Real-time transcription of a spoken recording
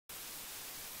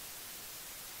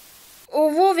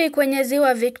Uvuvi kwenye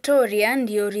Ziwa Victoria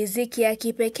ndio riziki ya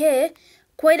kipekee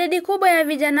kwa idadi kubwa ya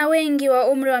vijana wengi wa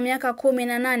umri wa miaka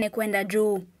 18 kwenda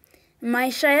juu.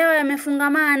 Maisha yao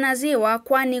yamefungamana na ziwa,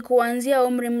 kwani kuanzia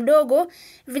umri mdogo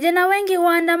vijana wengi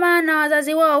huandamana na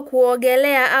wazazi wao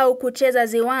kuogelea au kucheza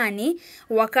ziwani,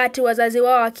 wakati wazazi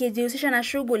wao wakijihusisha na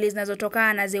shughuli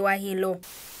zinazotokana na ziwa hilo.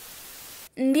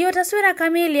 Ndiyo taswira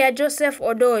kamili ya Joseph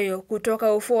Odoyo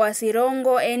kutoka ufuo wa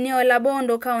Sirongo, eneo la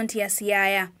Bondo, kaunti ya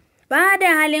Siaya. Baada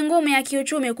ya hali ngumu ya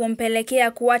kiuchumi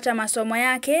kumpelekea kuacha masomo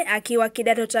yake akiwa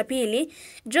kidato cha pili,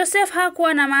 Joseph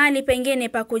hakuwa na mahali pengine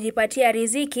pa kujipatia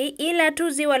riziki ila tu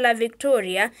ziwa la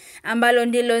Victoria, ambalo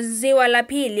ndilo ziwa la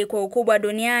pili kwa ukubwa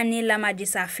duniani la maji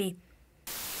safi.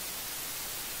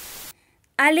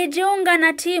 Alijiunga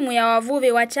na timu ya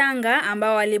wavuvi wachanga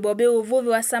ambao walibobea uvuvi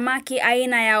wa samaki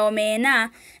aina ya omena,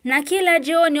 na kila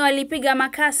jioni walipiga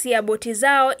makasi ya boti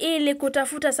zao ili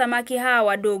kutafuta samaki hawa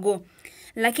wadogo.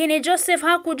 Lakini Joseph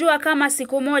hakujua kama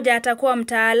siku moja atakuwa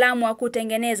mtaalamu wa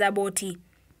kutengeneza boti.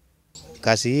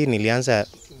 Kazi hii nilianza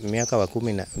miaka wa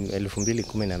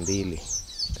 2012.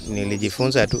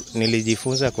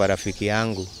 Nilijifunza kwa rafiki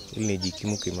yangu ili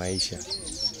nijikimu kimaisha.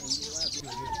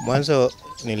 Mwanzo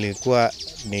nilikuwa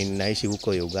ninaishi huko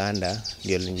Uganda,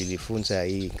 ndio nilijifunza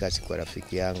hii kazi kwa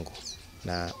rafiki yangu.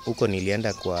 Na huko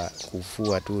nilienda kwa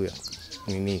kufua tu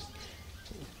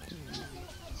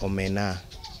omena.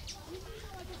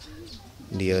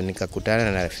 Ndio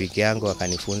nikakutana na rafiki yangu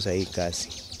akanifunza hii kazi.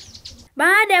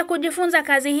 Baada ya kujifunza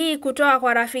kazi hii kutoka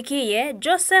kwa rafikiye,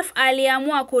 Joseph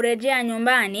aliamua kurejea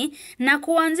nyumbani na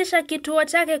kuanzisha kituo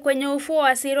chake kwenye ufuo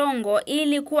wa Sirongo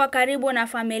ili kuwa karibu na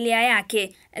familia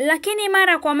yake. Lakini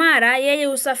mara kwa mara yeye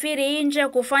usafiri nje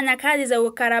kufanya kazi za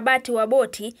ukarabati wa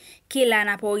boti kila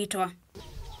anapoitwa.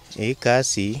 Hii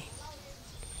kazi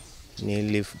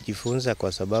nilijifunza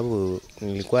kwa sababu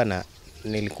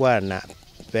nilikuwa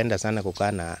napenda sana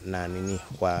kukaa na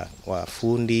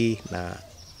wafundi, na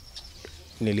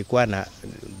nilikuwa na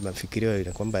mafikirio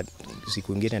ya kwamba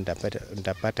siku nyingine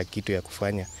nitapata kitu ya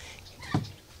kufanya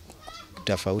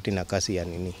tofauti na kazi ya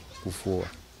kufua.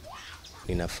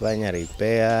 Ninafanya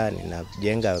repair,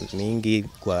 ninajenga mingi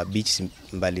kwa beach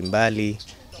mbalimbali.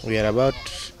 We are about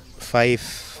 5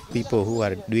 people who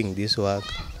are doing this work.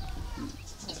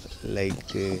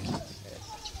 Like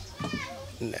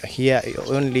here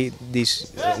only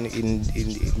this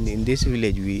in this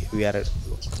village we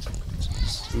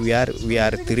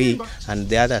are 3, and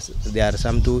the others there are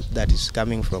some 2 that is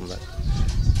coming from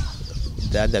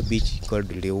the other beach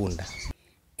called Leunda.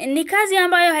 Ni kazi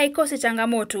ambayo haikosi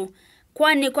changamoto,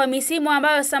 kwani kwa misimu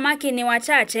ambayo samaki ni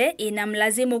wachache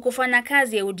inamlazimu kufanya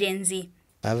kazi ya ujenzi.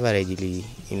 Averagely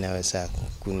inaweza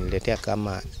kuniletea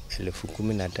kama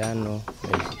 15,000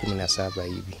 17,000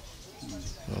 hivi.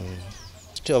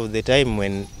 Of the time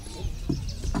when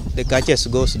the catches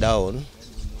goes down,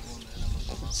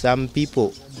 some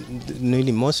people,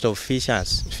 most of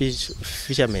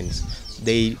fishermen,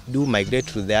 they do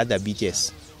migrate to the other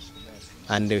beaches,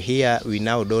 and here we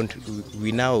don't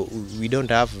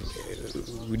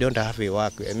have a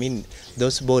work. I mean,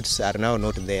 those boats are now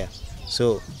not there,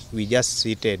 so we just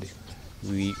seated.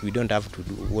 We don't have to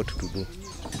do what to do.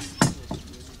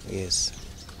 Yes.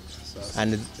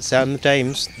 And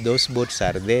sometimes those boats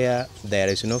are there. There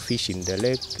is no fish in the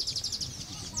lake.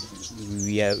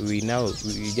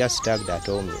 We just stuck at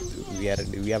home. We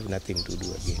have nothing to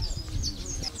do again.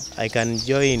 I can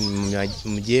join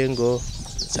mjengo,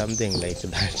 something like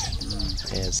that.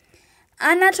 Yes.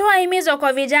 Anatoa himizo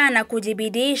kwa vijana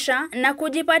kujibidisha na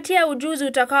kujipatia ujuzi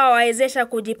utakaowawezesha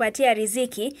kujipatia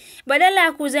riziki badala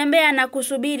ya kuzembea na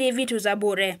kusubiri vitu za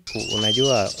bure.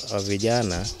 Unajua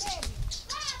vijana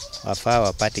wafaa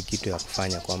wapate kitu ya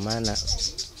kufanya, kwa maana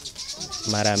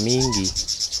mara mingi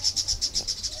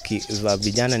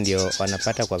vijana ndio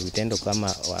wanapata kwa vitendo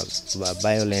kama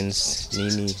violence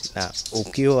nini, na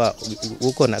ukiwa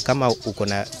kama uko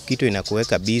na kitu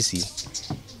inakuweka busy,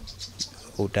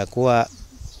 utakuwa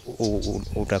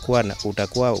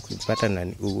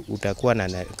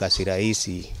na kasi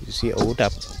rahisi, si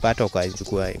utapata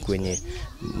kwenye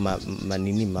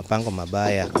mapango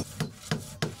mabaya.